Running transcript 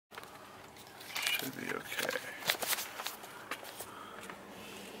Should be okay.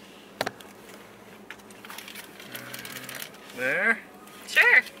 There?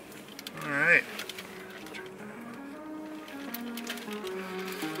 Sure. Alright.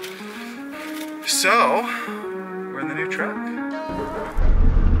 So, we're in the new truck.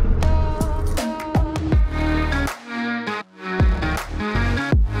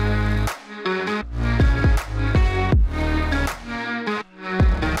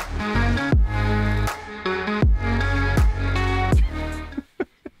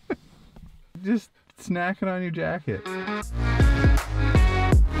 Just snacking on your jacket.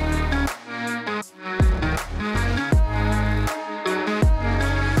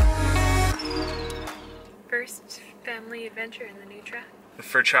 First family adventure in the new truck. The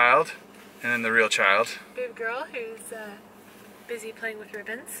fur child, and then the real child. Big girl who's busy playing with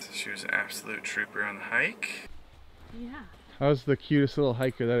ribbons. She was an absolute trooper on the hike. Yeah. I was the cutest little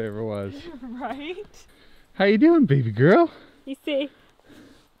hiker that ever was. Right? How you doing, baby girl? You see,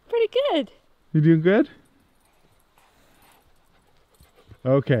 pretty good. You doing good?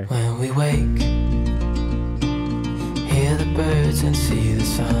 Okay. When we wake, hear the birds and see the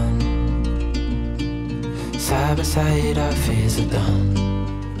sun. Side by side our fears are done.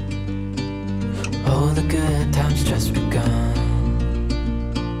 Oh, the good times just begun.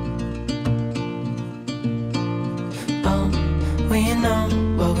 Oh, we know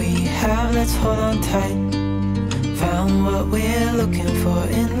what we have, let's hold on tight. Found what we're looking for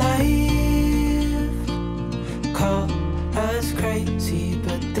in life. Call us crazy,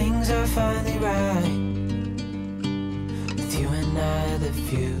 but things are finally right. With you and I, the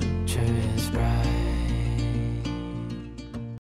future